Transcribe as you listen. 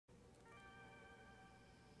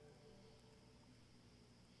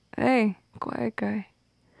Hey, quiet guy.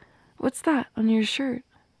 What's that on your shirt?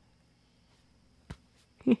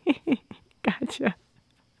 Gotcha.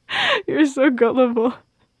 You're so gullible.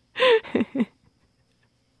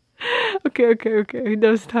 Okay.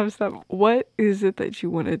 No, stop. What is it that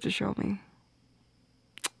you wanted to show me?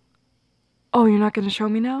 Oh, you're not gonna show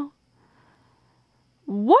me now?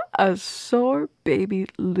 What a sore baby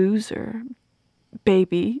loser.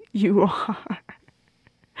 Baby, you are.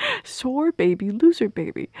 Sore baby loser,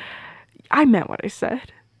 baby. I meant what I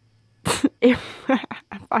said. if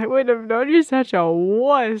I would have known you're such a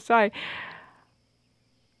wuss,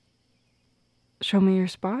 Show me your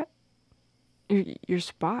spot. Your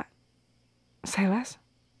spot. Say less.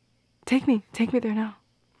 Take me there now.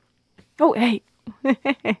 Oh, hey.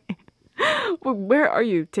 Where are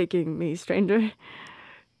you taking me, stranger?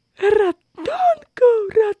 Ratonko.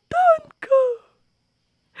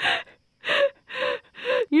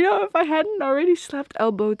 You know, if I hadn't already slept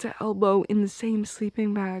elbow to elbow in the same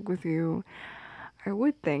sleeping bag with you, I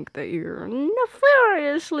would think that you're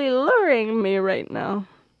nefariously luring me right now.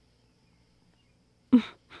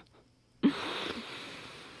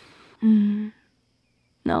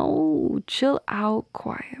 No, chill out,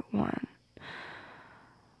 quiet one.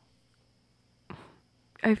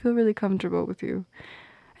 I feel really comfortable with you.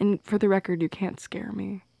 And for the record, you can't scare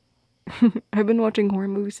me. I've been watching horror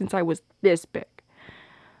movies since I was this big.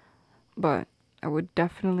 But I would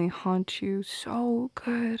definitely haunt you so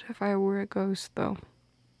good if I were a ghost, though.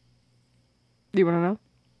 Do you want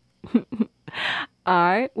to know?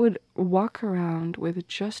 I would walk around with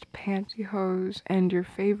just pantyhose and your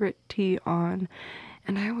favorite tea on,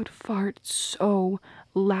 and I would fart so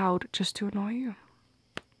loud just to annoy you.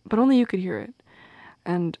 But only you could hear it.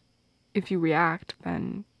 And if you react,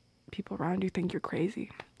 then people around you think you're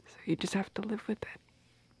crazy. So you just have to live with it.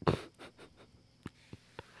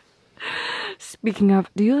 Speaking of,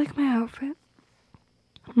 do you like my outfit?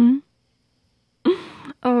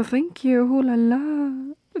 Oh, thank you. Ooh la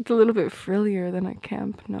la. It's a little bit frillier than at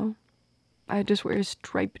camp, no? I just wear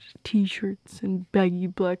striped t-shirts and baggy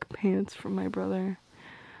black pants from my brother.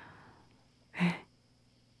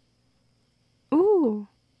 Ooh,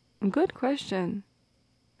 good question.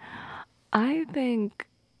 I think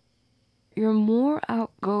you're more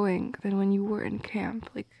outgoing than when you were in camp,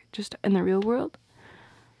 like just in the real world.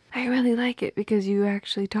 I really like it because you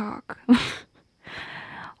actually talk.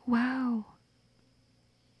 Wow.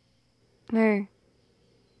 Hey,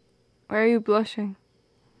 why are you blushing?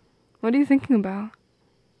 What are you thinking about?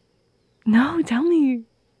 No, tell me.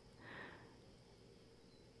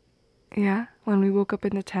 Yeah, when we woke up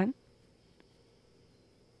in the tent?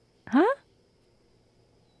 Huh?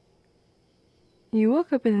 You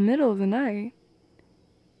woke up in the middle of the night.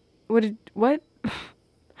 What?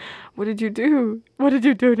 What did you do? What did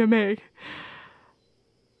you do to me?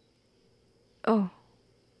 Oh.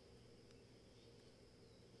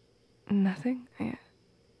 Nothing?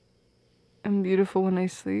 I'm beautiful when I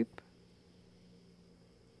sleep.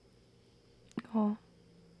 Oh.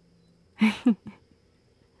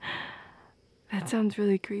 That sounds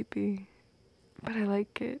really creepy, but I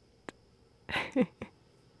like it.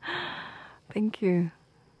 Thank you.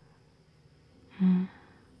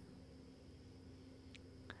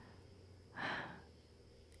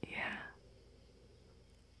 Yeah.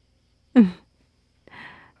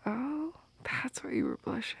 Oh, that's why you were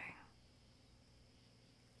blushing.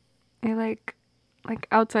 I like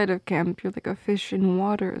outside of camp, you're like a fish in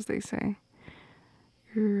water, as they say.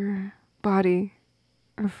 Your body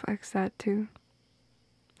reflects that too.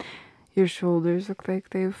 Your shoulders look like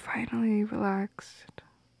they've finally relaxed.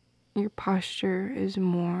 Your posture is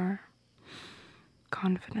more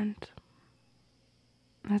confident.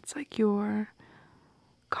 That's like your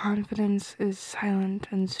confidence is silent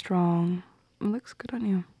and strong. It looks good on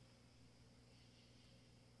you.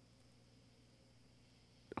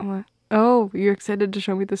 What? Oh, you're excited to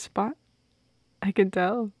show me the spot? I can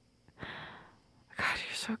tell. God,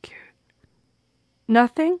 you're so cute.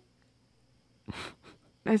 Nothing?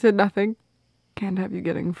 I said nothing. Can't have you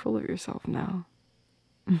getting full of yourself now.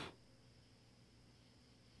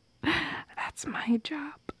 That's my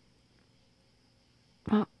job.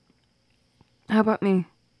 Well, how about me?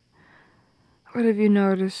 What have you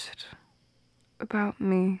noticed about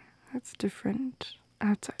me that's different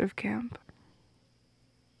outside of camp?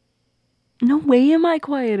 No way am I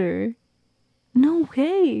quieter. No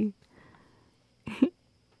way.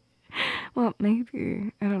 Well,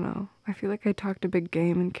 maybe. I don't know. I feel like I talked a big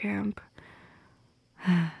game in camp.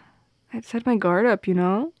 I just had my guard up, you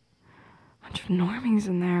know? Bunch of normies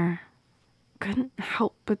in there. Couldn't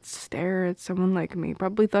help but stare at someone like me.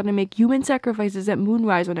 Probably thought I'd make human sacrifices at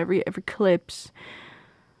moonrise on every eclipse.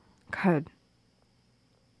 God.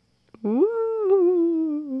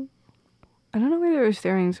 Ooh. I don't know why they were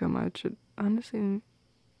staring so much. It honestly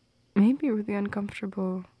made me really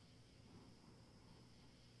uncomfortable.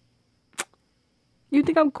 You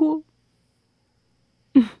think I'm cool?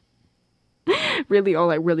 Really,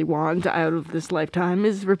 all I really want out of this lifetime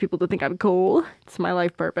is for people to think I'm cool. It's my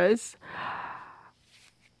life purpose.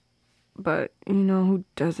 But you know who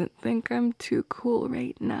doesn't think I'm too cool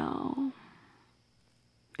right now?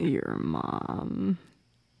 Your mom.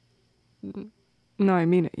 No, I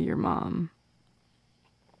mean it, your mom.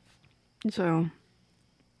 So,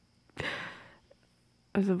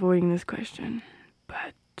 I was avoiding this question,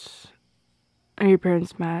 but are your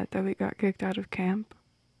parents mad that we got kicked out of camp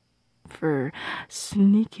for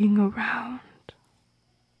sneaking around?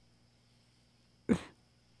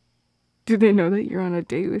 Do they know that you're on a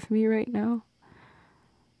date with me right now?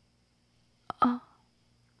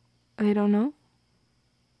 They don't know?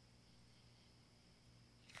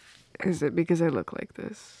 Is it because I look like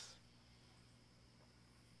this?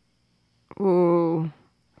 Whoa.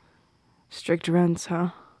 Strict rents, huh?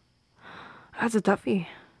 That's a toughie.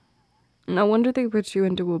 No wonder they put you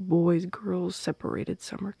into a boys-girls separated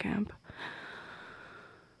summer camp.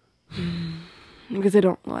 Because I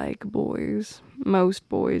don't like boys. Most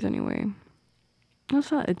boys, anyway.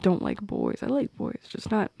 That's not I don't like boys. I like boys, just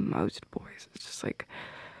not most boys. It's just like,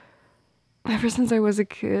 ever since I was a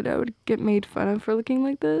kid, I would get made fun of for looking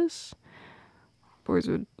like this. Boys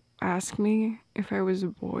would ask me if I was a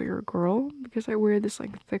boy or a girl because I wear this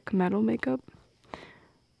like thick metal makeup.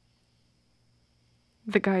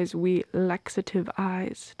 The guys we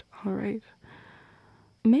laxative-ized, alright?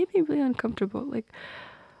 It made me really uncomfortable. Like,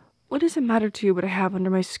 what does it matter to you what I have under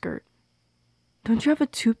my skirt? Don't you have a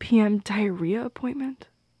 2 p.m. diarrhea appointment?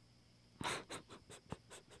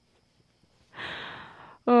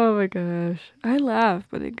 Oh my gosh. I laugh,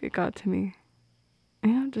 but it got to me. You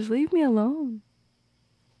know, just leave me alone.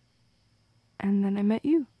 And then I met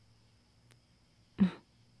you.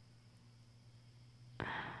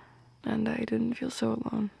 And I didn't feel so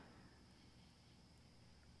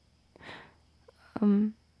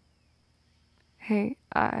alone. Hey,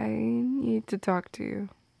 I need to talk to you.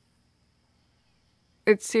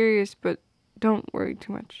 It's serious, but don't worry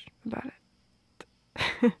too much about it.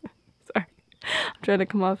 Sorry. I'm trying to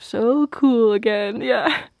come off so cool again.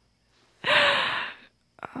 Yeah.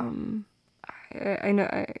 I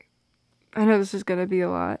know this is gonna be a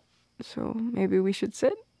lot, so maybe we should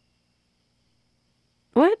sit.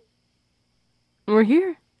 What? We're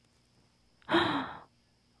here. A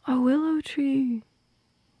willow tree.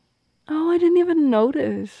 Oh, I didn't even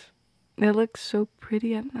notice. It looks so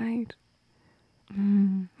pretty at night.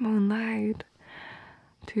 Moonlight.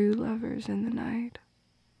 2 lovers in the night.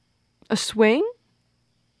 A swing?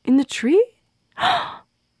 In the tree? How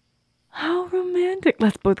romantic.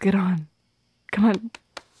 Let's both get on. Come on.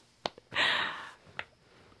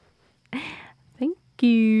 Thank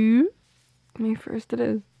you. Me first it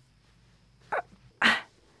is.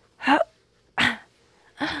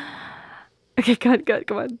 Okay, good,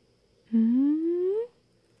 come on.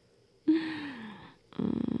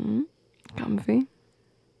 Comfy.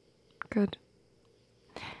 Good.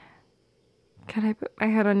 Can I put my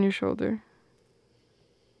head on your shoulder?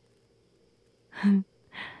 Oh,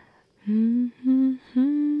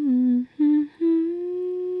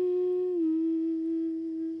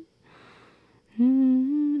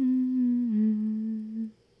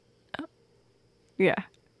 yeah.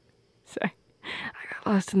 Sorry. I got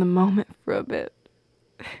lost in the moment for a bit.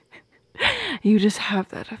 You just have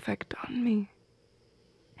that effect on me.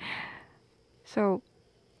 So,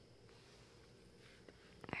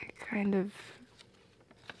 I kind of,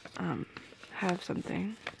 have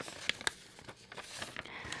something.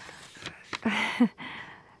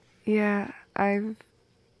 Yeah, I've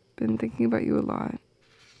been thinking about you a lot.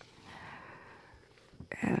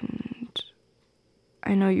 And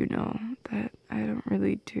I know you know that I don't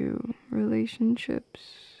really do relationships.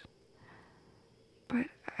 But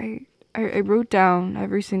I wrote down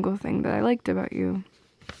every single thing that I liked about you.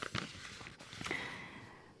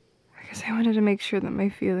 Because I wanted to make sure that my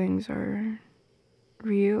feelings are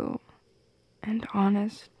real and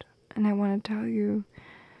honest. And I want to tell you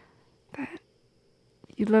that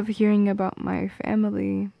you love hearing about my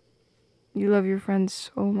family. You love your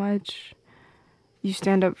friends so much. You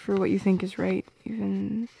stand up for what you think is right,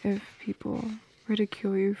 even if people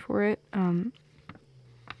ridicule you for it.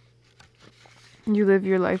 You live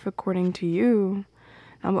your life according to you,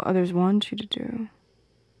 not what others want you to do.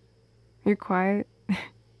 You're quiet.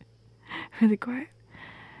 Really quiet.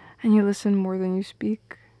 And you listen more than you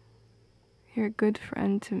speak. You're a good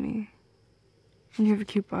friend to me. You have a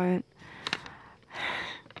cute butt.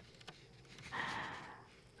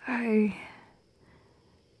 I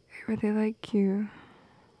really like you.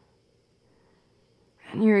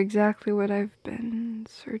 And you're exactly what I've been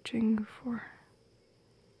searching for.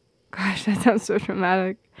 Gosh, that sounds so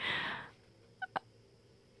dramatic.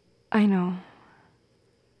 I know.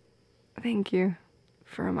 Thank you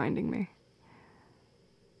for reminding me.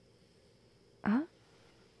 Huh?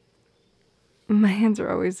 My hands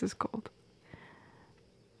are always this cold.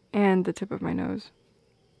 And the tip of my nose.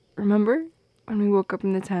 Remember when we woke up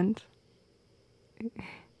in the tent?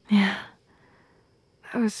 Yeah.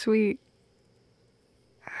 That was sweet.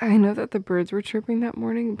 I know that the birds were chirping that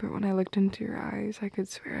morning, but when I looked into your eyes, I could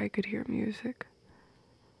swear I could hear music.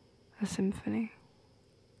 A symphony.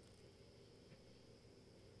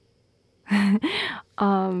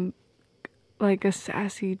 um, like a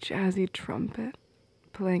sassy, jazzy trumpet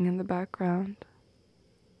playing in the background.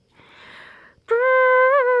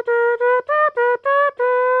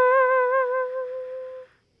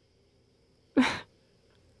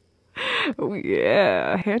 Oh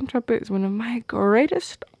yeah, hand trumpet is one of my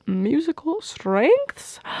greatest musical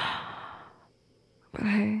strengths. But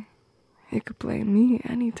hey, you could play me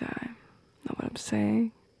anytime. Know what I'm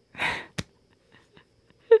saying?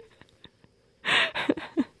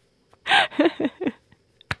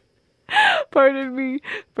 Pardon me,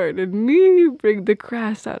 bring the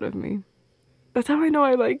crass out of me. That's how I know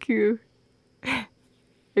I like you. I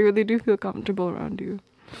really do feel comfortable around you.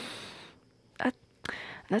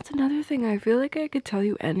 That's another thing. I feel like I could tell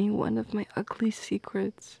you any one of my ugly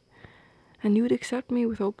secrets, and you would accept me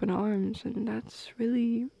with open arms, and that's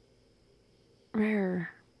really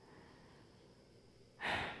rare.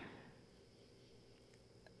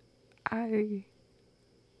 I've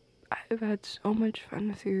had so much fun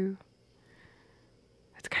with you.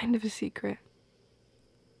 It's kind of a secret.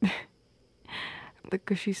 The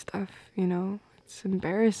gushy stuff, you know, it's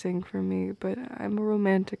embarrassing for me, but I'm a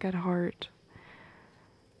romantic at heart.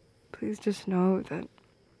 Please just know that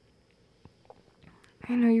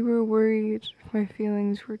I know you were worried if my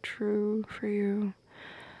feelings were true for you,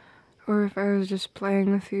 or if I was just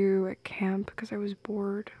playing with you at camp because I was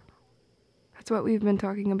bored. That's what we've been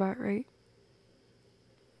talking about, right?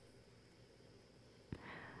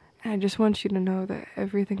 And I just want you to know that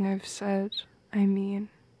everything I've said, I mean.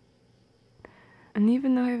 And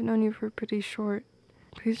even though I've known you for pretty short,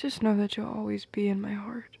 please just know that you'll always be in my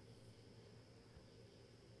heart.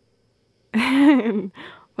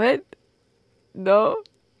 What? No?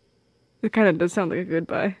 It kind of does sound like a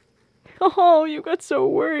goodbye. Oh, you got so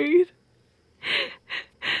worried.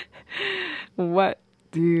 What?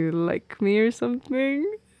 Do you like me or something?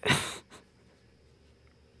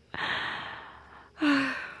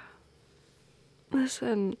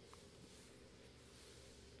 Listen.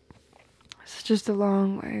 It's just a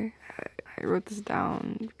long way. I wrote this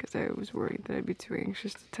down because I was worried that I'd be too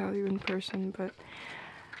anxious to tell you in person, but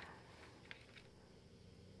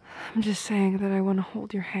I'm just saying that I want to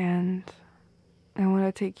hold your hand. I want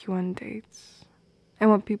to take you on dates. I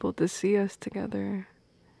want people to see us together.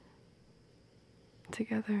 I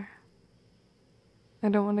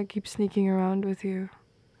don't want to keep sneaking around with you.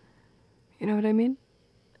 You know what I mean?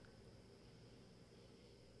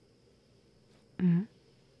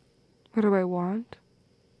 What do I want?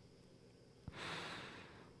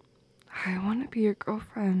 I want to be your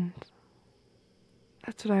girlfriend.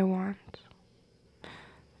 That's what I want.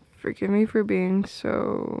 Forgive me for being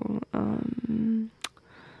so,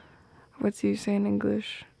 what's you say in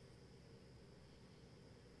English?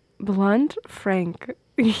 Blunt? Frank.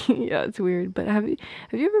 Yeah, it's weird, but have you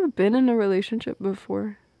ever been in a relationship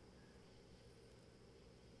before?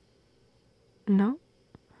 No?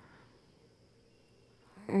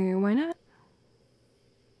 Why not?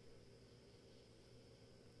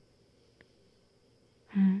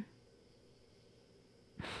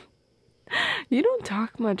 You don't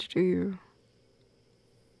talk much, do you?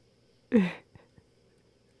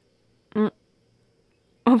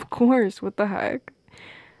 Of course, what the heck?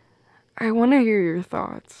 I want to hear your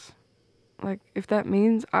thoughts. Like, if that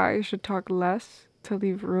means I should talk less to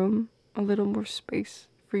leave room, a little more space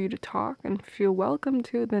for you to talk and feel welcome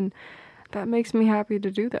to, then that makes me happy to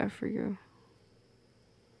do that for you.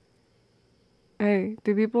 Hey,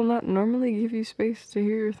 do people not normally give you space to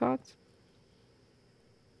hear your thoughts?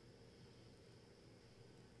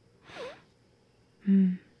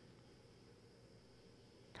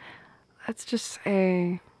 Let's just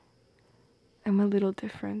say I'm a little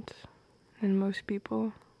different than most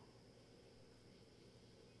people.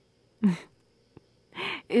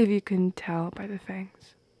 If you can tell by the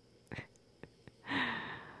fangs.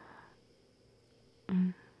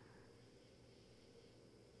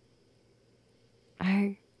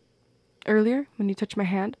 Earlier, when you touched my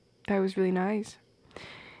hand, that was really nice.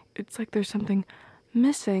 It's like there's something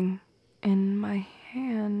missing in my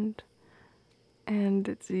hand. And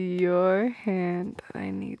it's your hand that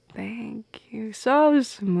I need. Thank you. So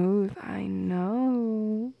smooth, I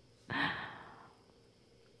know.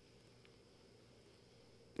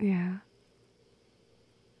 Yeah.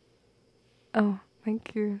 Oh,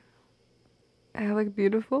 thank you. I look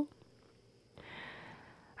beautiful?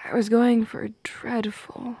 I was going for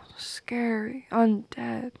dreadful, scary,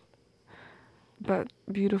 undead. But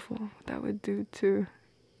beautiful, that would do too,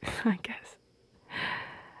 I guess.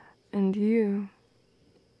 And you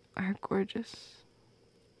are gorgeous,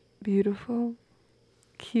 beautiful,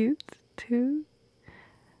 cute too,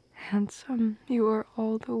 handsome. You are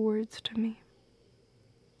all the words to me.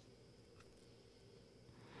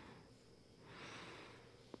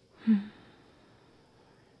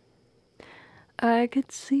 I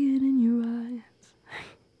could see it in your eyes.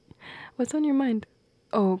 What's on your mind?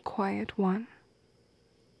 Oh, quiet one.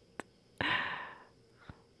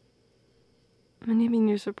 What do you mean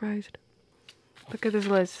you're surprised? Look at this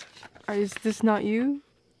list. Is this not you?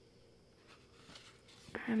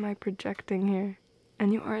 Or am I projecting here?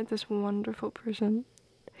 And you are this wonderful person.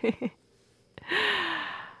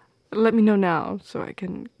 Let me know now so I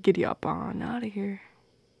can giddy up on out of here.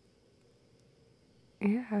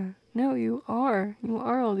 Yeah, no, you are. You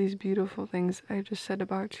are all these beautiful things I just said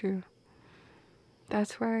about you.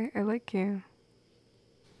 That's why I like you.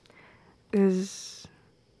 Is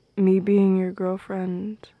me being your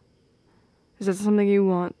girlfriend, is that something you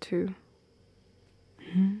want to?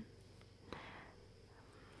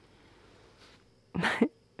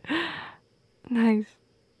 Nice.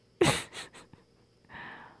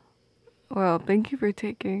 Well, thank you for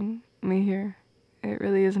taking me here. It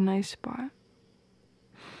really is a nice spot.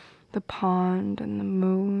 The pond and the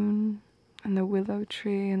moon and the willow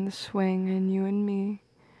tree and the swing and you and me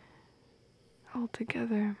all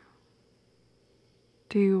together.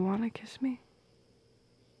 Do you want to kiss me?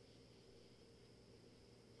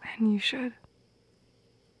 And you should.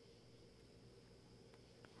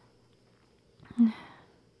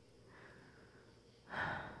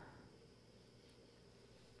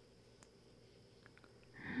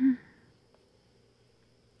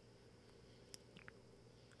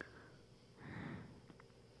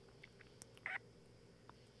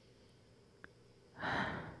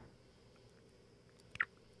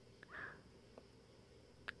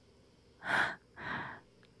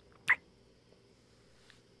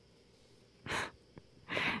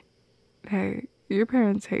 Hey, your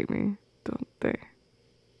parents hate me, don't they?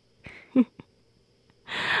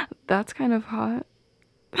 That's kind of hot.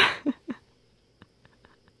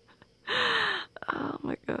 Oh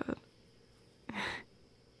my god.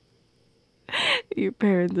 Your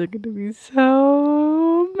parents are gonna be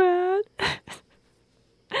so mad.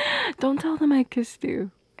 Don't tell them I kissed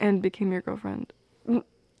you and became your girlfriend.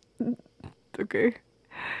 Okay.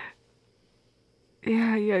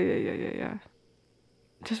 Yeah.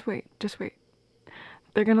 Just wait.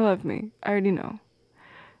 They're gonna love me. I already know.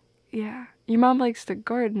 Yeah. Your mom likes to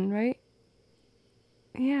garden, right?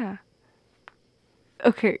 Yeah.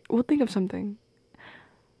 Okay, we'll think of something.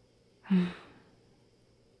 In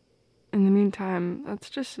the meantime, let's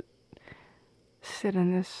just sit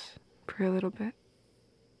in this for a little bit.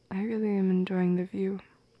 I really am enjoying the view.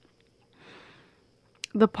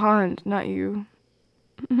 The pond, not you.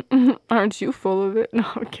 Aren't you full of it? No,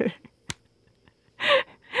 I'm kidding.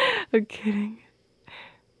 I'm kidding.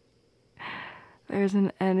 There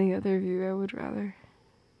isn't any other view I would rather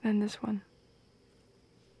than this one.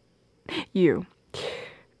 You.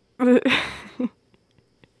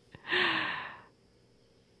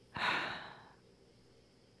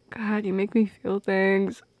 God, you make me feel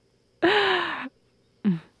things.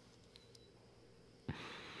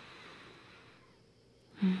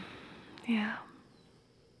 Yeah.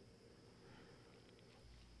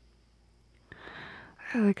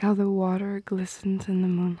 I like how the water glistens in the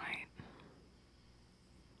moonlight.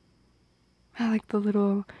 I like the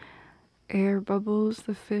little air bubbles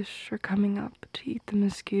the fish are coming up to eat the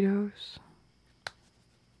mosquitoes.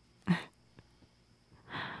 It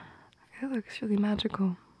looks really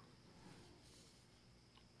magical.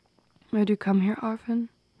 Would you come here often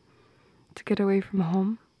to get away from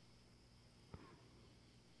home?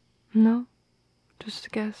 No? Just a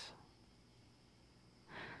guess.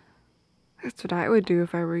 That's what I would do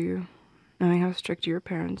if I were you, knowing how strict your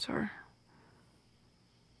parents are.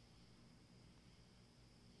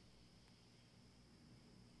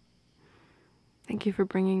 Thank you for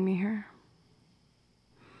bringing me here.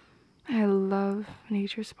 I love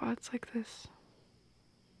nature spots like this.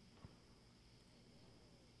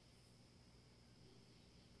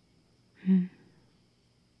 Maybe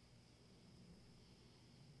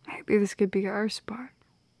this could be our spot.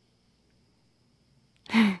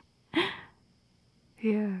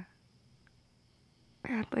 Yeah.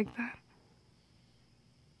 I'd like that.